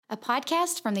a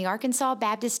podcast from the Arkansas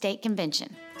Baptist State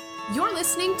Convention. You're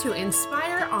listening to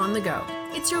Inspire on the Go.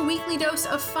 It's your weekly dose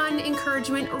of fun,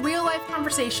 encouragement, real-life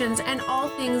conversations, and all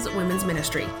things women's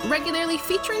ministry. Regularly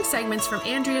featuring segments from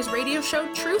Andrea's radio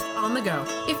show, Truth on the Go.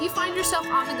 If you find yourself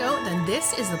on the go, then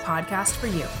this is the podcast for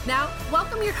you. Now,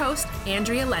 welcome your host,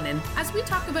 Andrea Lennon, as we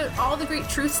talk about all the great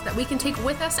truths that we can take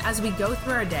with us as we go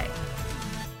through our day.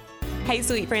 Hey,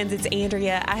 sweet friends, it's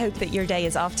Andrea. I hope that your day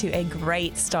is off to a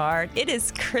great start. It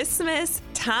is Christmas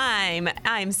time.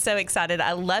 I'm so excited.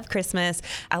 I love Christmas.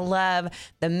 I love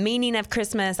the meaning of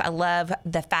Christmas. I love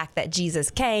the fact that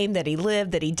Jesus came, that he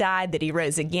lived, that he died, that he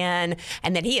rose again,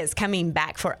 and that he is coming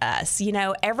back for us. You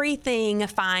know, everything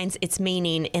finds its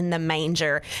meaning in the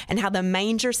manger and how the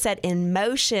manger set in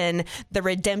motion the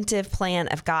redemptive plan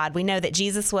of God. We know that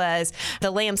Jesus was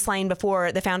the lamb slain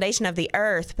before the foundation of the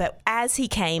earth, but as he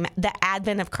came, the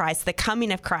advent of Christ, the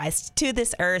coming of Christ to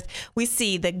this earth, we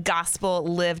see the gospel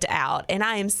lived out. And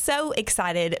I am so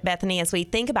excited, Bethany, as we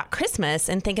think about Christmas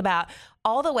and think about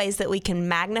all the ways that we can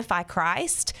magnify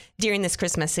Christ during this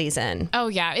Christmas season. Oh,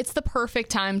 yeah. It's the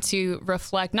perfect time to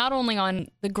reflect not only on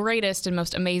the greatest and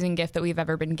most amazing gift that we've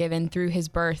ever been given through his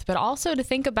birth, but also to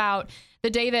think about the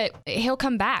day that he'll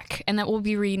come back and that we'll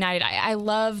be reunited. I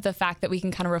love the fact that we can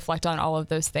kind of reflect on all of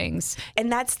those things.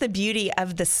 And that's the beauty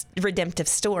of this redemptive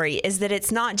story, is that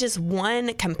it's not just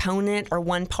one component or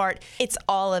one part, it's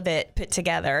all of it put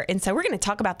together. And so we're going to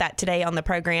talk about that today on the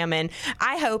program. And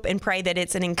I hope and pray that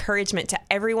it's an encouragement to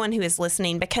everyone who is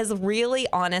listening, because really,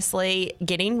 honestly,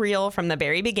 getting real from the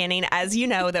very beginning, as you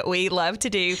know that we love to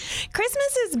do,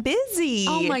 Christmas is busy.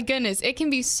 Oh my goodness. It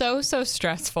can be so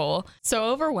stressful, so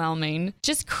overwhelming.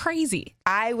 Just crazy.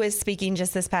 I was speaking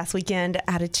just this past weekend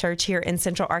at a church here in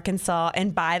Central Arkansas.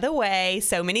 And by the way,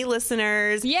 so many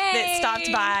listeners that stopped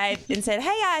by and said, hey,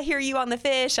 I hear you on The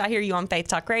Fish. I hear you on Faith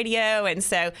Talk Radio. And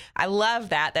so I love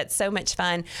that. That's so much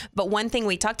fun. But one thing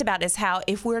we talked about is how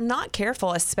if we're not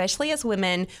careful, especially as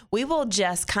women, we will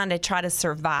just kind of try to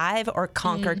survive or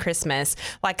conquer Christmas.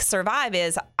 Like survive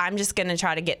is, I'm just going to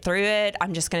try to get through it.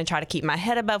 I'm just going to try to keep my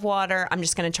head above water. I'm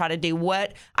just going to try to do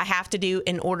what I have to do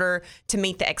in order to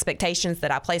meet the expectations that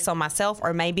I place on myself,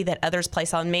 or maybe that others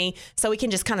place on me. So we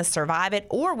can just kind of survive it,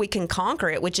 or we can conquer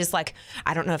it, which is like,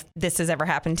 I don't know if this has ever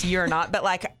happened to you or not, but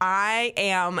like, I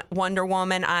am Wonder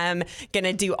Woman. I'm going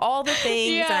to do all the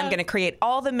things and I'm going to create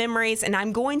all the memories, and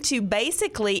I'm going to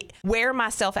basically wear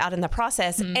myself out in the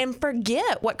process and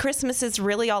forget what Christmas is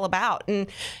really all about. And,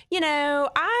 you know,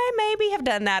 I maybe have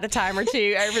done that a time or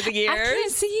two over the years. I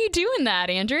can't see you doing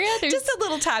that, Andrea. Just a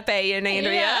little type A in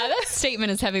Andrea. Yeah, that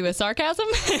statement is heavy with sarcasm.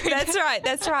 That's right.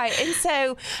 That's right. And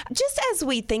so just as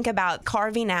we think about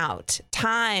carving out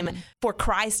time for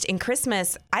Christ in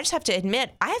Christmas, I just have to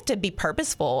admit, I have to be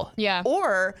purposeful. Yeah.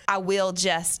 Or I will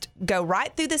just go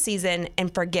right through the season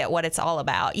and forget what it's all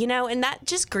about, you know, and that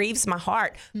just grieves my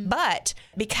heart. But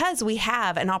because we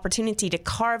have an opportunity to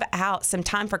carve out some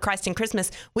time for Christ in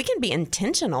Christmas, we can be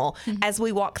intentional as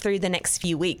we walk through the next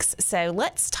few weeks. So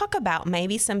let's talk about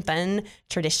maybe some fun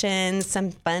traditions,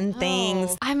 some fun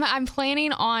things. I'm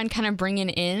planning on kind of bringing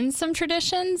in some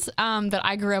traditions that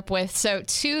I grew up with. So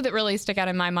two that really stick out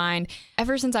in my mind.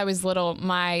 Ever since I was little,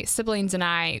 my siblings and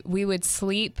I, we would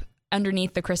sleep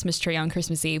underneath the Christmas tree on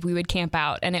Christmas Eve. We would camp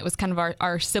out, and it was kind of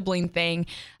our sibling thing.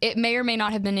 It may or may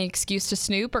not have been an excuse to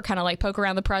snoop or kind of like poke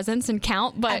around the presents and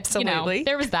count, but absolutely, you know,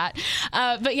 there was that.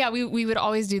 But yeah, we would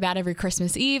always do that every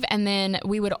Christmas Eve, and then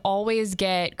we would always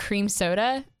get cream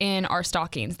soda in our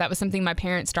stockings. That was something my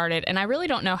parents started, and I really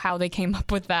don't know how they came up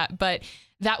with that, but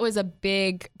that was a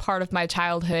big part of my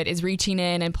childhood, is reaching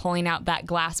in and pulling out that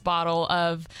glass bottle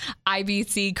of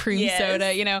IBC cream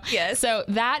soda, you know? Yes. So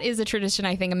that is a tradition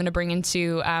I think I'm going to bring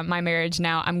into my marriage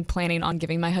now. I'm planning on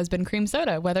giving my husband cream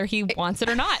soda, whether he wants it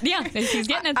or not. Yeah, he's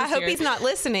getting it this I hope year. he's not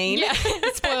listening. Yeah.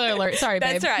 Spoiler alert. Sorry,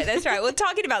 babe. That's right. Well,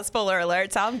 talking about spoiler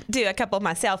alerts, I'll do a couple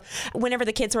myself. Whenever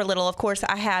the kids were little, of course,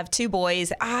 I have two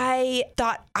boys. I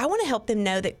thought I want to help them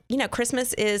know that, you know,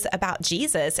 Christmas is about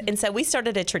Jesus. And so we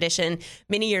started a tradition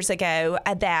many years ago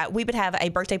that we would have a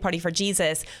birthday party for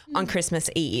Jesus on Christmas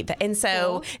Eve. And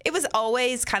so it was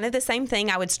always kind of the same thing.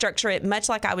 I would structure it much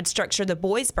like I would structure the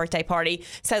boys' birthday party,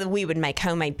 so that we would make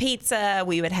homemade pizza,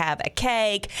 we would have a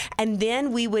cake, and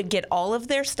then we would get all of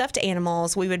their stuffed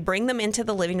animals. We would bring them into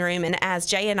the living room, and as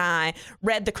Jay and I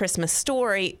read the Christmas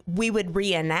story, we would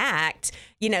reenact,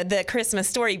 the Christmas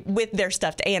story with their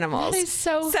stuffed animals. That is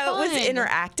so fun. It was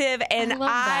interactive, and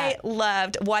I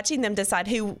loved watching them decide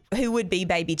who would be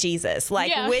baby Jesus,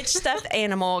 which stuffed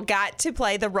animal got to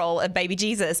play the role of baby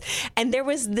Jesus. And there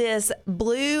was this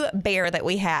blue bear that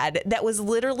we had that was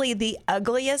literally the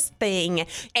ugliest thing,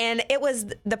 and it was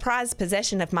the prized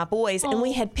possession of my boys, and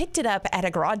we had picked it up at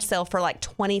a garage sale for like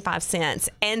 25 cents.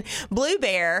 And Blue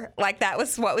Bear, that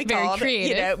was what we called,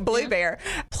 Blue Bear,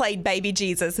 played baby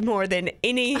Jesus more than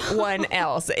anyone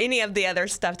else, any of the other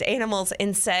stuffed animals.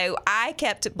 And so I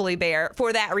kept Blue Bear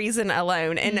for that reason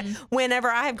alone. And whenever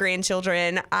I have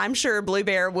grandchildren, I'm sure Blue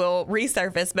Bear will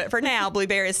resurface. But for now, Blue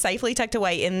Bear is safely tucked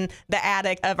away in the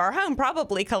attic of our home,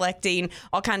 probably collecting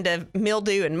all kind of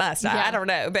mildew and must. I don't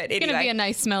know. But anyway, it's going to be a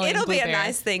nice smelling It'll Blue be Bear. A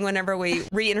nice thing whenever we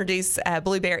reintroduce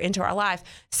Blue Bear into our life.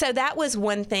 So that was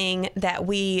one thing that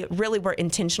we really were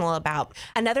intentional about.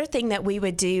 Another thing that we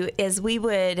would do is we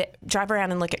would drive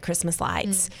around and look at Christmas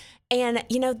lights. And,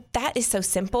 that is so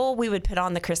simple. We would put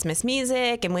on the Christmas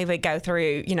music and we would go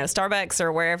through, Starbucks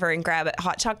or wherever and grab a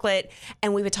hot chocolate.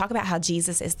 And we would talk about how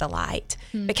Jesus is the light,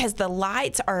 because the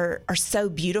lights are so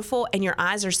beautiful and your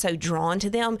eyes are so drawn to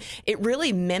them. It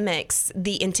really mimics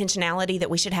the intentionality that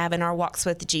we should have in our walks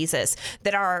with Jesus,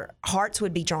 that our hearts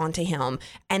would be drawn to him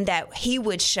and that he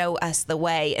would show us the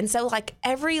way. And so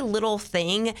every little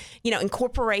thing,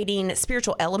 incorporating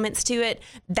spiritual elements to it,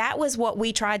 that was what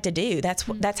we tried to do.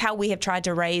 That's how we have tried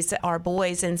to raise our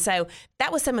boys. And so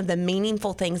that was some of the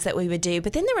meaningful things that we would do.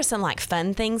 But then there were some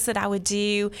fun things that I would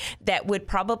do that would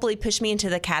probably push me into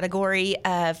the category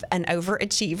of an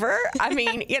overachiever. I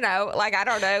mean, I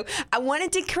don't know. I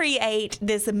wanted to create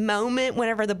this moment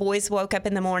whenever the boys woke up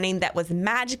in the morning that was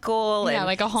magical and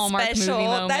like a Hallmark special. movie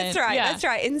moment. That's right. Yeah. That's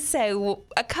right. And so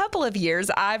a couple of years,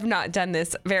 I've not done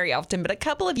this very often, but a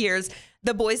couple of years,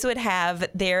 the boys would have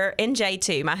and Jay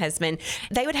too, my husband,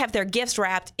 they would have their gifts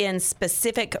wrapped in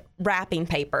specific wrapping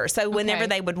paper. So whenever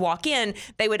they would walk in,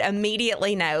 they would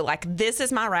immediately know, this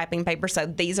is my wrapping paper, so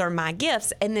these are my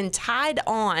gifts. And then tied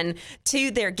on to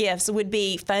their gifts would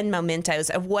be fun mementos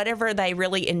of whatever they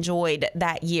really enjoyed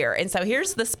that year. And so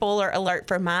here's the spoiler alert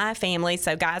for my family.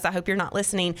 So guys, I hope you're not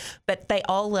listening, but they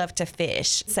all love to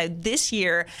fish. So this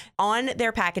year on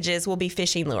their packages will be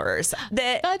fishing lures.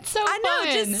 That's so fun. I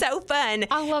know, just so fun.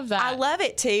 I love that. I love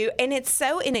it too. And it's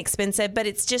so inexpensive, but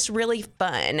it's just really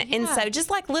fun. Yeah. And so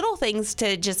just little things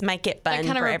to just make it fun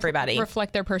for everybody.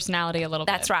 Reflect their personality a little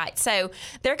bit. That's right. So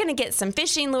they're going to get some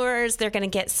fishing lures. They're going to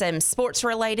get some sports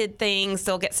related things.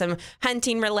 They'll get some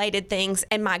hunting related things.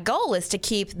 And my goal is to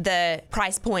keep the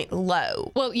price point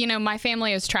low. Well, my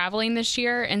family is traveling this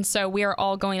year. And so we are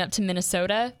all going up to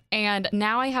Minnesota. And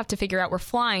now I have to figure out, we're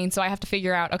flying, so I have to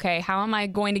figure out, okay, how am I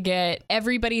going to get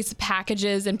everybody's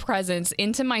packages and presents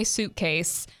into my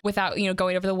suitcase without,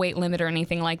 going over the weight limit or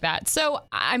anything like that. So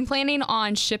I'm planning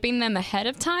on shipping them ahead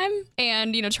of time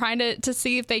and, trying to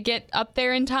see if they get up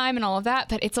there in time and all of that,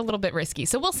 but it's a little bit risky.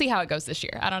 So we'll see how it goes this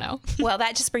year. I don't know. Well,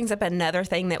 that just brings up another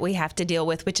thing that we have to deal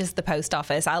with, which is the post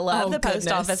office. I love the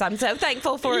post office. I'm so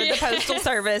thankful for the postal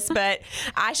service, but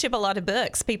I ship a lot of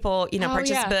books. People,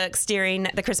 purchase books during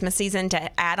the Christmas season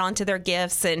to add on to their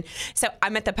gifts. And so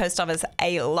I'm at the post office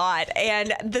a lot.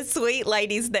 And the sweet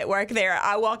ladies that work there,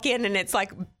 I walk in and it's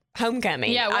like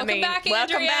homecoming. Yeah, welcome back, Andrea.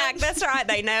 Welcome back. That's right.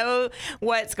 They know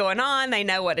what's going on. They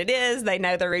know what it is. They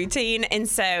know the routine. And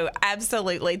so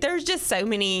absolutely, there's just so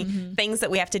many things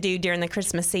that we have to do during the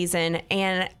Christmas season.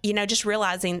 And, just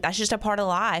realizing that's just a part of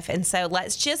life. And so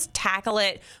let's just tackle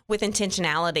it with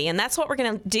intentionality. And that's what we're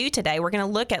going to do today. We're going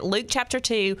to look at Luke chapter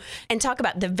 2 and talk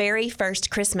about the very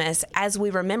first Christmas as we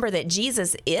remember that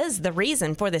Jesus is the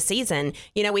reason for the season.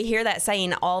 We hear that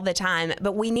saying all the time,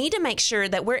 but we need to make sure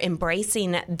that we're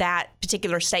embracing that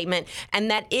particular statement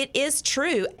and that it is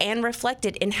true and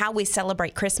reflected in how we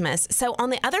celebrate Christmas. So on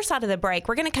the other side of the break,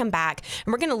 we're going to come back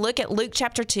and we're going to look at Luke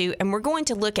chapter 2 and we're going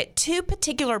to look at two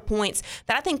particular points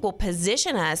that I think will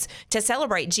position us to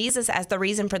celebrate Jesus as the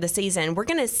reason for the season. We're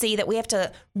going to see that we have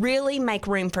to really make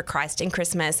room for Christ in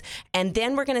Christmas. And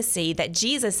then we're going to see that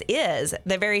Jesus is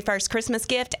the very first Christmas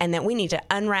gift and that we need to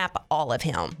unwrap all of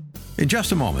him. In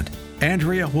just a moment,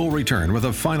 Andrea will return with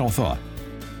a final thought.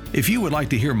 If you would like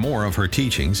to hear more of her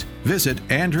teachings, visit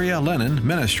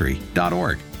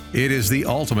AndreaLennonMinistry.org. It is the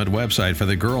ultimate website for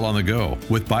the girl on the go,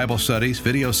 with Bible studies,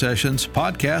 video sessions,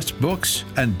 podcasts, books,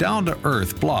 and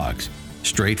down-to-earth blogs,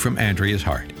 straight from Andrea's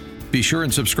heart. Be sure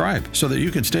and subscribe so that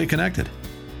you can stay connected.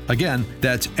 Again,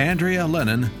 that's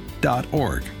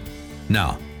AndreaLennon.org.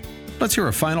 Now, let's hear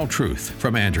a final truth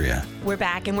from Andrea. We're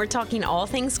back and we're talking all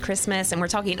things Christmas and we're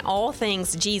talking all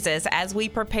things Jesus as we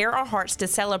prepare our hearts to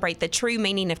celebrate the true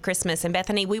meaning of Christmas. And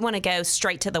Bethany, we want to go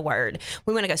straight to the Word.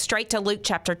 We want to go straight to Luke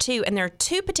chapter 2. And there are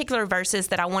two particular verses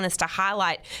that I want us to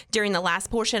highlight during the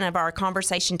last portion of our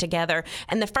conversation together.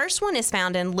 And the first one is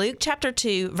found in Luke chapter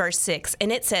 2, verse 6.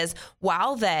 And it says,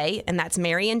 while they, and that's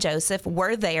Mary and Joseph,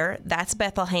 were there, that's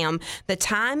Bethlehem, the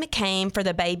time came for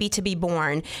the baby to be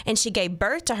born. And she gave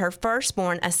birth to her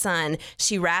firstborn, a son.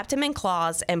 She wrapped him in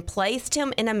cloths and placed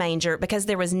him in a manger because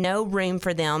there was no room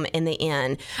for them in the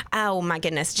inn. Oh my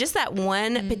goodness. Just that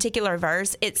one particular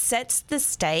verse, it sets the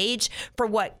stage for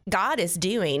what God is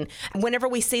doing. Whenever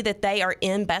we see that they are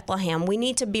in Bethlehem, we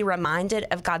need to be reminded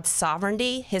of God's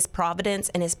sovereignty, his providence,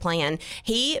 and his plan.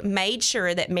 He made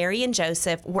sure that Mary and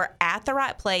Joseph were at the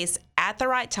right place at the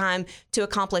right time to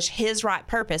accomplish his right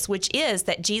purpose, which is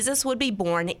that Jesus would be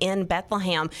born in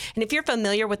Bethlehem. And if you're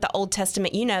familiar with the Old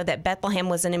Testament, you know that Bethlehem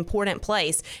was an important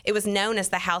place. It was known as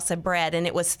the house of bread, and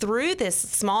it was through this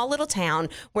small little town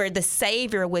where the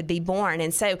Savior would be born.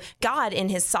 And so God, in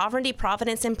his sovereignty,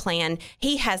 providence, and plan,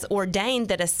 he has ordained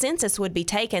that a census would be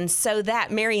taken so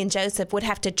that Mary and Joseph would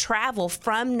have to travel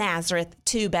from Nazareth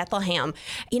to Bethlehem.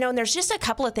 You know, and there's just a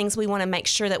couple of things we want to make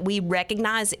sure that we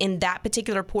recognize in that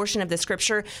particular portion of the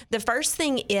scripture. The first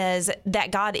thing is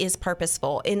that God is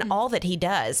purposeful in all that he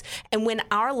does. And when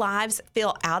our lives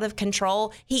feel out of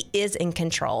control, he is in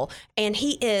control. And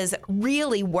he is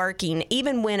really working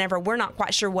even whenever we're not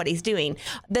quite sure what he's doing.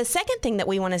 The second thing that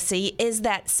we want to see is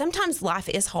that sometimes life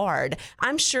is hard.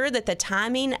 I'm sure that the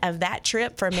timing of that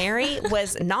trip for Mary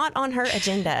was not on her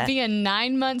agenda. Being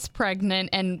 9 months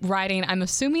pregnant and riding, I'm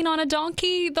assuming, on a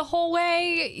donkey the whole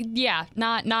way. Yeah,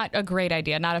 not a great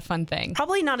idea. Not a fun thing.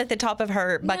 Probably not at the top of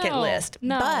her bucket list.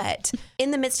 No. But in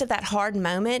the midst of that hard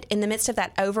moment, in the midst of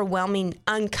that overwhelming,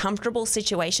 uncomfortable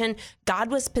situation,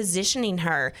 God was positioning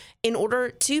her in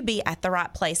order to be at the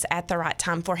right place at the right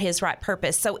time for his right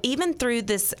purpose. So even through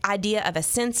this idea of a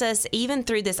census, even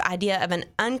through this idea of an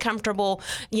uncomfortable,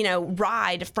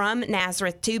 ride from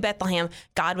Nazareth to Bethlehem,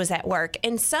 God was at work.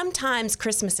 And sometimes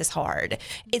Christmas is hard.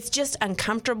 It's just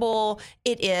uncomfortable.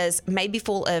 It is maybe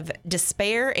full of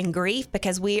despair and grief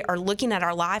because we are looking at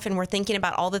our life and we're thinking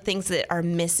about all the things that are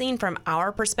missing from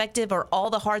our perspective or all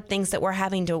the hard things that we're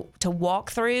having to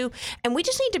walk through. And we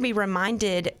just need to be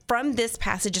reminded from this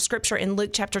passage of scripture in Luke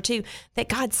chapter 2 that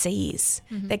God sees,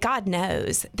 that God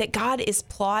knows, that God is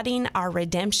plotting our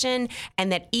redemption,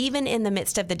 and that even in the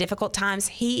midst of the difficult times,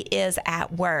 he is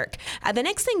at work. The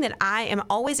next thing that I am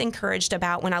always encouraged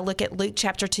about when I look at Luke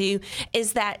chapter 2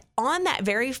 is that on that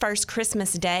very first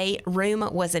Christmas day, room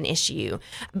was an issue.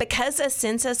 Because a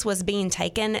census was being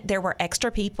taken, there were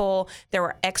extra people, there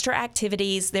were extra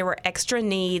activities, there were extra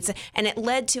needs, and it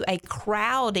led to a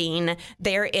crowding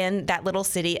there in that little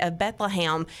city of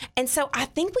Bethlehem. And so I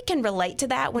think we can relate to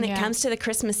that when it comes to the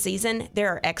Christmas season. There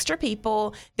are extra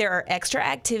people, there are extra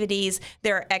activities,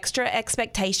 there are extra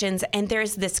expectations, and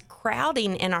there's this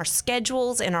crowding in our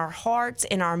schedules, in our hearts,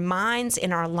 in our minds,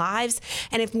 in our lives.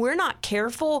 And if we're not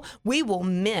careful, we will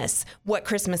miss what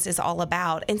Christmas is all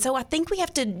about. And so I think we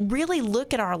have to really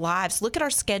look at our lives, look at our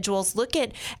schedules, look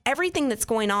at everything that's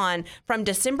going on from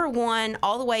December 1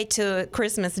 all the way to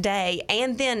Christmas Day,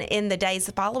 and then in the days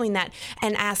following that,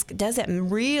 and ask, does it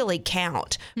really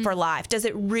count for life? Does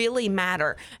it really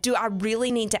matter? Do I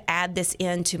really need to add this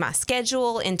into my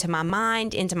schedule, into my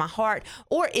mind, into my heart,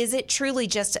 or is it truly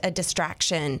just a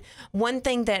distraction? One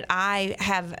thing that I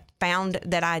have found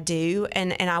that I do,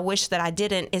 and I wish that I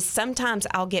didn't, is sometimes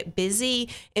I'll get busy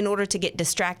in order to get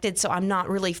distracted, so I'm not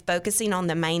really focusing on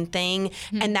the main thing,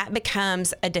 and that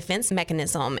becomes a defense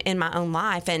mechanism in my own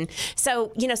life. And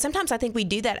so, sometimes I think we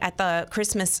do that at the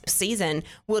Christmas season.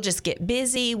 We'll just get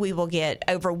busy, we will get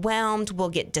overwhelmed, we'll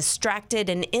get distracted,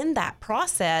 and in that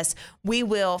process, we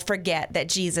will forget that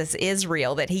Jesus is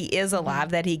real, that he is alive,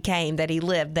 that he came, that he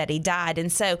lived, that he died.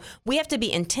 And so we have to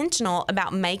be intentional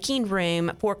about making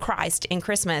room for Christ in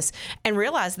Christmas and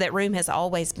realize that room has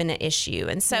always been an issue.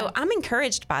 And so I'm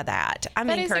encouraged by that.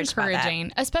 That is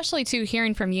encouraging, especially too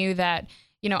hearing from you that,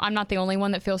 I'm not the only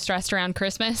one that feels stressed around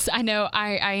Christmas. I know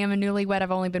I am a newlywed.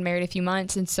 I've only been married a few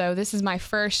months. And so this is my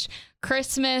first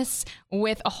Christmas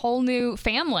with a whole new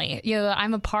family, that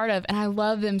I'm a part of, and I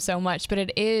love them so much, but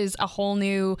it is a whole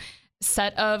new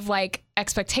set of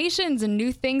expectations and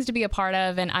new things to be a part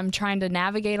of. And I'm trying to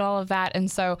navigate all of that. And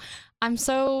so I'm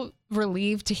so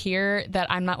relieved to hear that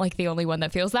I'm not like the only one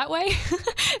that feels that way,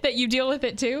 that you deal with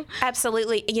it too.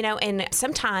 Absolutely. And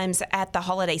sometimes at the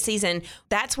holiday season,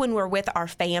 that's when we're with our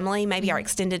family, maybe our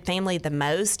extended family the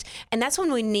most. And that's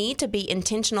when we need to be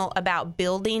intentional about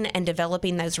building and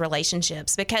developing those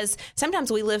relationships, because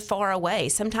sometimes we live far away.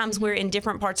 Sometimes we're in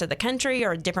different parts of the country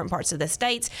or different parts of the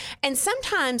states. And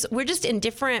sometimes we're just in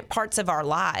different parts of our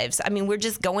lives. I mean, we're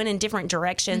just going in different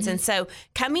directions. And so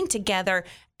coming together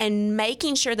and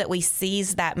making sure that we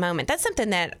seize that moment. That's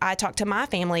something that I talk to my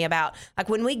family about. Like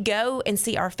when we go and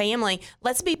see our family,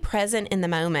 let's be present in the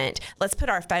moment. Let's put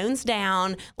our phones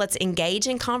down. Let's engage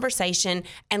in conversation,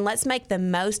 and let's make the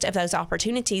most of those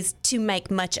opportunities to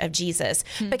make much of Jesus.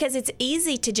 Because it's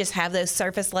easy to just have those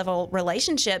surface level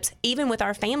relationships, even with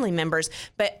our family members,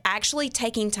 but actually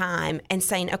taking time and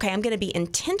saying, okay, I'm going to be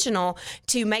intentional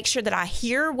to make sure that I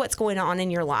hear what's going on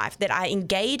in your life, that I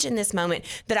engage in this moment,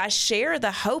 that I share the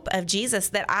hope of Jesus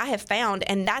that I have found.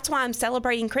 And that's why I'm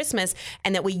celebrating Christmas,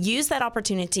 and that we use that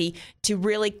opportunity to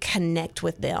really connect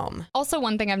with them. Also,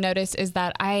 one thing I've noticed is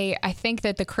that I think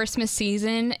that the Christmas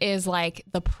season is like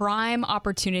the prime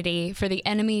opportunity for the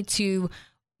enemy to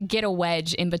get a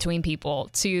wedge in between people,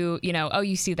 to,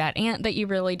 you see that aunt that you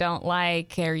really don't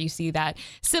like, or you see that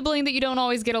sibling that you don't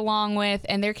always get along with,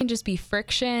 and there can just be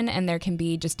friction, and there can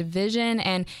be just division.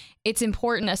 And it's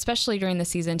important, especially during the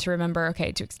season, to remember,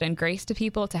 okay, to extend grace to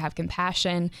people, to have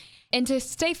compassion, and to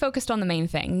stay focused on the main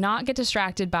thing, not get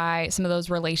distracted by some of those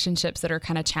relationships that are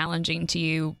kind of challenging to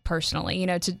you personally,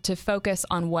 to focus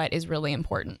on what is really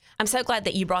important. I'm so glad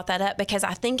that you brought that up, because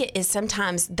I think it is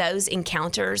sometimes those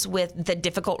encounters with the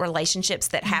difficult relationships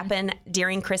that happen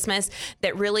during Christmas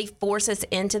that really force us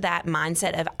into that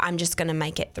mindset of, I'm just going to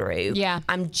make it through. Yeah.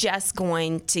 I'm just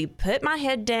going to put my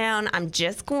head down. I'm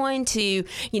just going to,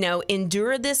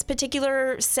 endure this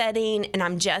particular setting, and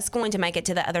I'm just going to make it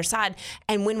to the other side.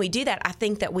 And when we do that, I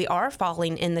think that we are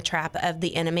falling in the trap of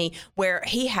the enemy, where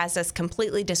he has us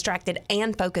completely distracted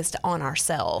and focused on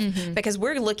ourselves, because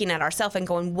we're looking at ourselves and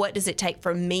going, what does it take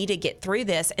for me to get through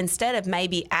this? Instead of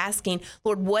maybe asking,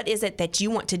 Lord, what is it that you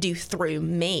want to do through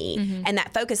me? And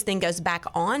that focus then goes back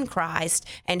on Christ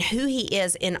and who he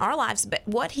is in our lives, but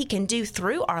what he can do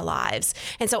through our lives.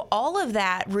 And so all of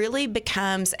that really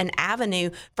becomes an avenue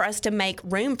for us to make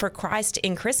room for Christ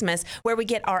in Christmas, where we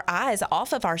get our eyes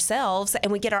off of ourselves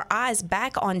and we get our eyes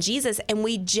back on Jesus, and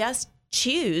we just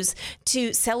choose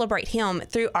to celebrate him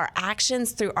through our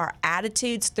actions, through our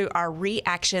attitudes, through our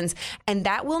reactions. And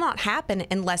that will not happen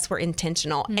unless we're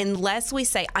intentional, unless we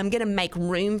say, I'm going to make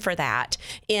room for that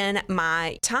in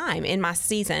my time, in my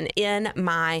season, in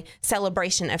my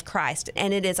celebration of Christ.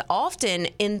 And it is often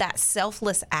in that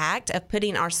selfless act of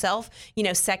putting ourselves,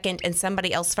 second and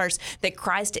somebody else first, that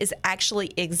Christ is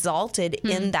actually exalted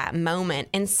in that moment.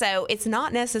 And so it's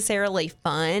not necessarily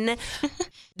fun,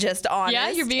 just honest. Yeah,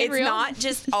 you're being it's real. Not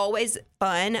just always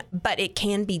fun, but it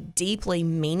can be deeply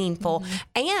meaningful.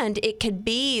 And it could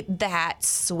be that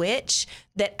switch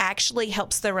that actually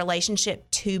helps the relationship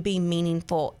to be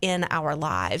meaningful in our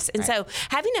lives. And so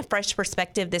having a fresh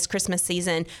perspective this Christmas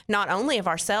season, not only of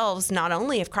ourselves, not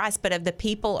only of Christ, but of the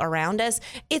people around us,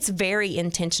 it's very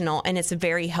intentional and it's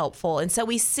very helpful. And so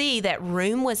we see that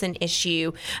room was an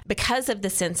issue because of the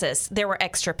census. There were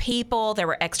extra people, there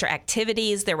were extra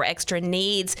activities, there were extra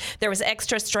needs, there was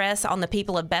extra stress on the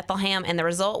people of Bethlehem, and the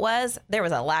result was there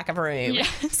was a lack of room. Yeah.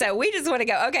 So we just want to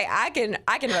go, okay, I can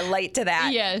relate to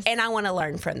that. Yes. And I want to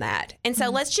learn from that. And so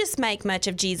let's just make much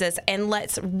of Jesus, and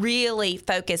let's really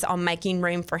focus on making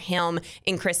room for him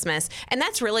in Christmas. And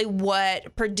that's really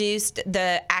what produced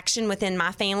the action within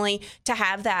my family to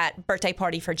have that birthday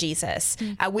party for Jesus.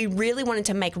 We really wanted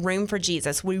to make room for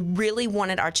Jesus. We really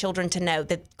wanted our children to know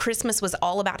that Christmas was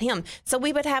all about him. So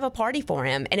we would have a party for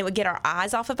him, and it would get our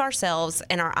eyes off of ourselves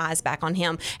and our eyes back on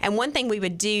him. And one thing we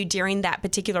would do during that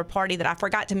particular party that I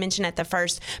forgot to mention at the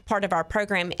first part of our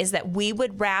program is that we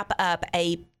would wrap up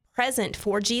a present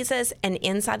for Jesus, and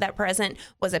inside that present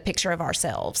was a picture of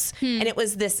ourselves. And it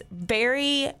was this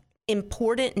very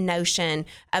important notion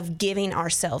of giving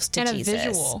ourselves to Jesus. A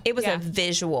visual. It was a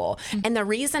visual. And the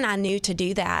reason I knew to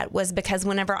do that was because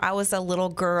whenever I was a little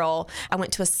girl, I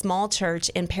went to a small church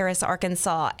in Paris,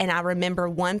 Arkansas, and I remember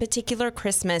one particular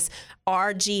Christmas,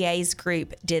 our GA's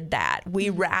group did that. We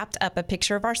wrapped up a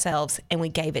picture of ourselves and we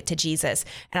gave it to Jesus.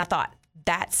 And I thought,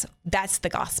 that's the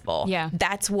gospel. Yeah.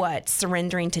 That's what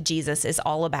surrendering to Jesus is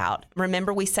all about.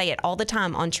 Remember, we say it all the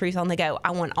time on Truth on the Go.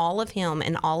 I want all of him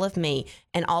and all of me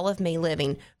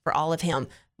living for all of him.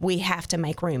 we have to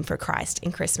make room for Christ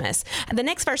in Christmas. The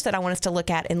next verse that I want us to look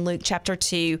at in Luke chapter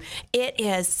 2, it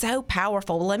is so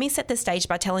powerful. Let me set the stage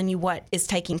by telling you what is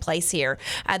taking place here.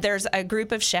 There's a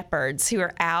group of shepherds who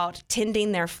are out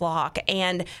tending their flock,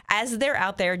 and as they're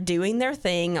out there doing their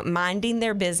thing, minding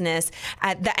their business,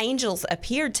 the angels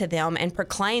appeared to them and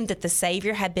proclaimed that the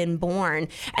Savior had been born.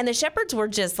 And the shepherds were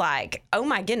just like, oh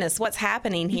my goodness, what's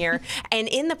happening here? And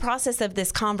in the process of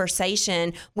this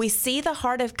conversation, we see the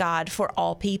heart of God for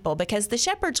all people, because the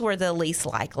shepherds were the least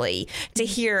likely to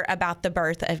hear about the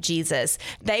birth of Jesus.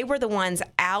 They were the ones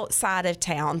outside of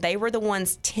town. They were the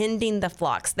ones tending the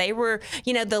flocks. They were,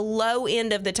 the low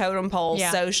end of the totem pole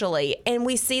socially. And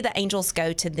we see the angels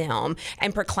go to them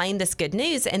and proclaim this good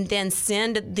news and then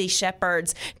send the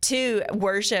shepherds to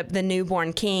worship the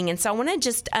newborn king. And so I want to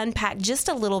just unpack just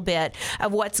a little bit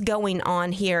of what's going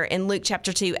on here in Luke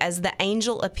chapter 2 as the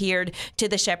angel appeared to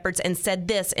the shepherds and said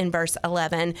this in verse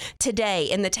 11, "Today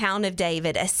in the town of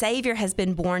David, a Savior has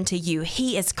been born to you.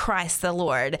 He is Christ the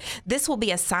Lord. This will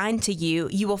be a sign to you.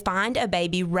 You will find a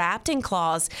baby wrapped in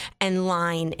cloths and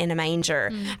lying in a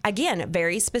manger." Again,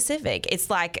 very specific. It's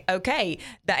like, okay,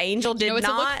 the angel did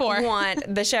not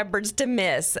want the shepherds to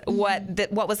miss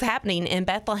what was happening in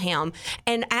Bethlehem.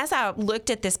 And as I looked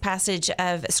at this passage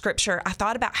of scripture, I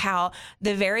thought about how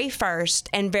the very first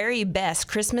and very best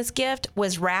Christmas gift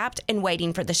was wrapped and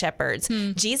waiting for the shepherds.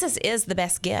 Jesus is the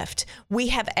best gift we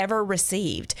have ever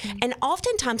received. And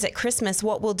oftentimes at Christmas,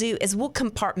 what we'll do is we'll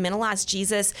compartmentalize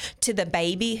Jesus to the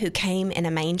baby who came in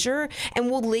a manger, and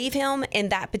we'll leave him in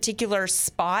that particular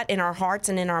spot in our hearts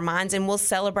and in our minds, and we'll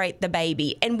celebrate the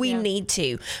baby. And we need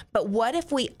to. But what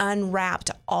if we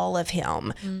unwrapped all of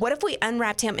him? What if we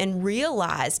unwrapped him and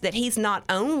realized that he's not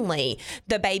only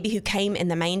the baby who came in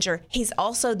the manger, he's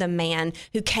also the man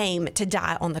who came to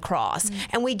die on the cross.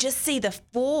 And we just see the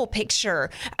full picture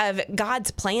of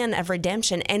God's plan of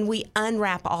redemption, and we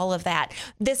unwrap all of that.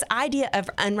 This idea of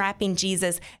unwrapping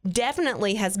Jesus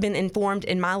definitely has been informed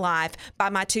in my life by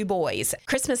my two boys.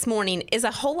 Christmas morning is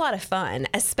a whole lot of fun,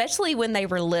 especially when they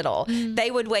were little.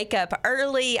 They would wake up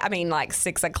early, like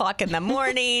 6 o'clock in the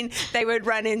morning. They would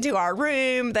run into our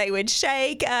room. They would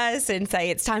shake us and say,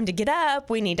 it's time to get up.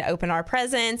 We need to open our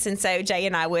presents. And so Jay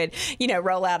and I would,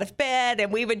 roll out of bed,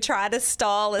 and we would try to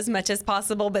stall as much as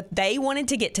possible, but they wanted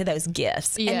to get to those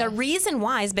gifts. And the reason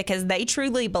why is because they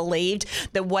truly believed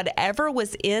that whatever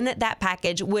was in that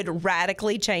package would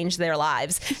radically change their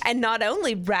lives. And not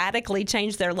only radically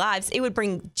change their lives, it would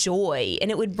bring joy, and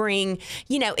it would bring,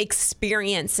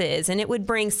 experiences, and it would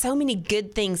bring so many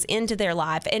good things into their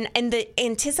life. And the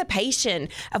anticipation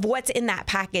of what's in that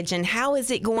package and how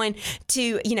is it going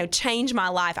to, change my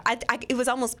life. It was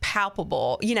almost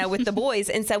palpable, with the boys.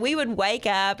 And so we would wake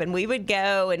up and we would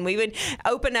go and we would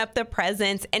open up the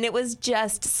presents, and it was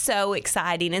just so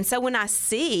exciting. And so when I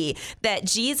see that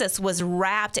Jesus was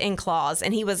wrapped in cloths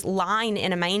and he was lying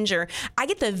in a manger, I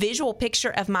get the visual picture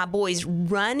of my boys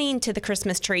running to the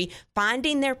Christmas tree,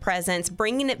 finding their presents,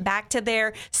 bringing it back to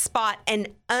their spot and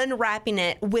unwrapping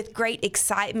it with great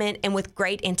excitement and with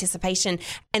great anticipation.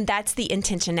 And that's the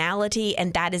intentionality,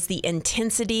 and that is the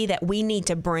intensity that we need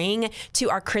to bring to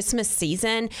our Christmas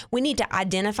season. We need to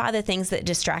identify the things that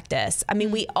distract us.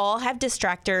 We all have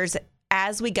distractors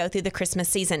as we go through the Christmas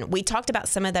season. We talked about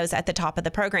some of those at the top of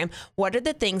the program. What are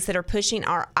the things that are pushing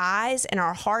our eyes and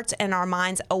our hearts and our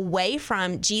minds away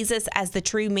from Jesus as the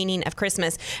true meaning of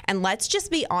Christmas? And let's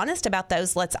just be honest about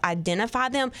those. Let's identify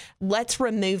them. Let's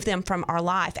remove them from our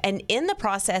life. And in the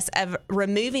process of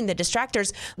removing the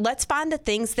distractors, let's find the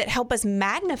things that help us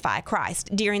magnify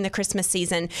Christ during the Christmas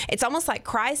season. It's almost like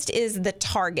Christ is the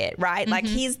target, right? Like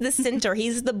he's the center.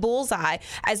 He's the bullseye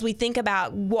as we think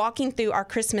about walking through our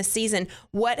Christmas season.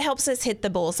 What helps us hit the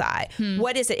bullseye?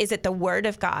 What is it? Is it the Word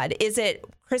of God? Is it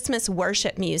Christmas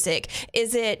worship music?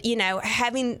 Is it,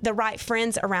 having the right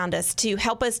friends around us to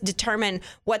help us determine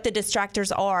what the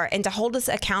distractors are and to hold us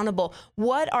accountable?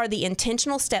 What are the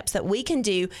intentional steps that we can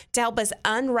do to help us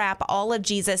unwrap all of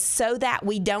Jesus so that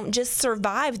we don't just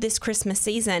survive this Christmas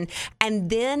season? And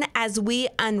then as we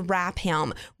unwrap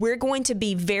him, we're going to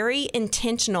be very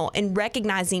intentional in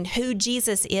recognizing who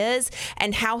Jesus is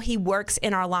and how he works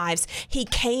in our lives. He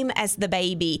came as the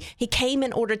baby. He came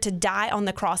in order to die on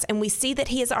the cross, and we see that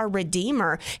he He is our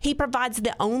Redeemer. He provides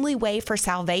the only way for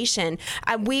salvation.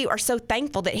 We are so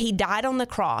thankful that He died on the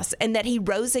cross and that He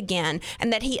rose again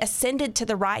and that He ascended to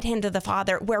the right hand of the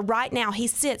Father, where right now He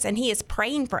sits and He is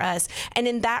praying for us. And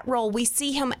in that role, we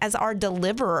see Him as our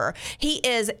deliverer. He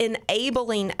is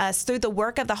enabling us through the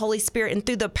work of the Holy Spirit and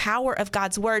through the power of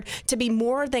God's word to be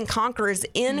more than conquerors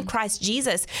in Christ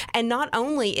Jesus. And not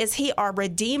only is He our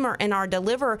Redeemer and our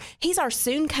deliverer, He's our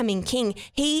soon coming King.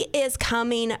 He is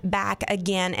coming back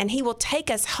again, and He will take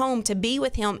us home to be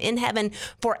with Him in heaven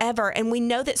forever. And we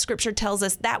know that Scripture tells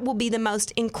us that will be the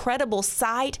most incredible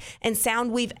sight and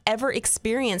sound we've ever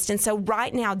experienced. And so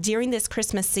right now, during this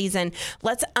Christmas season,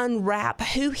 let's unwrap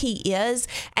who He is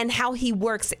and how He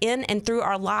works in and through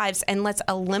our lives, and let's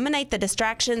eliminate the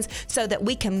distractions so that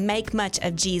we can make much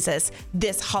of Jesus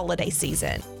this holiday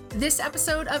season. This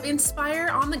episode of Inspire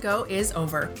on the Go is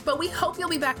over, but we hope you'll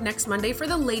be back next Monday for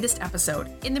the latest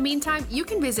episode. In the meantime, you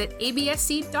can visit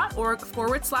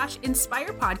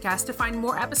absc.org/Inspire podcast to find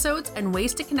more episodes and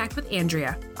ways to connect with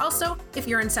Andrea. Also, if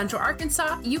you're in Central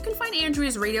Arkansas, you can find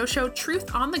Andrea's radio show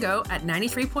Truth on the Go at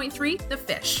 93.3 The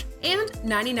Fish and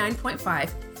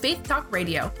 99.5 Faith Talk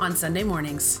Radio on Sunday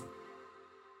mornings.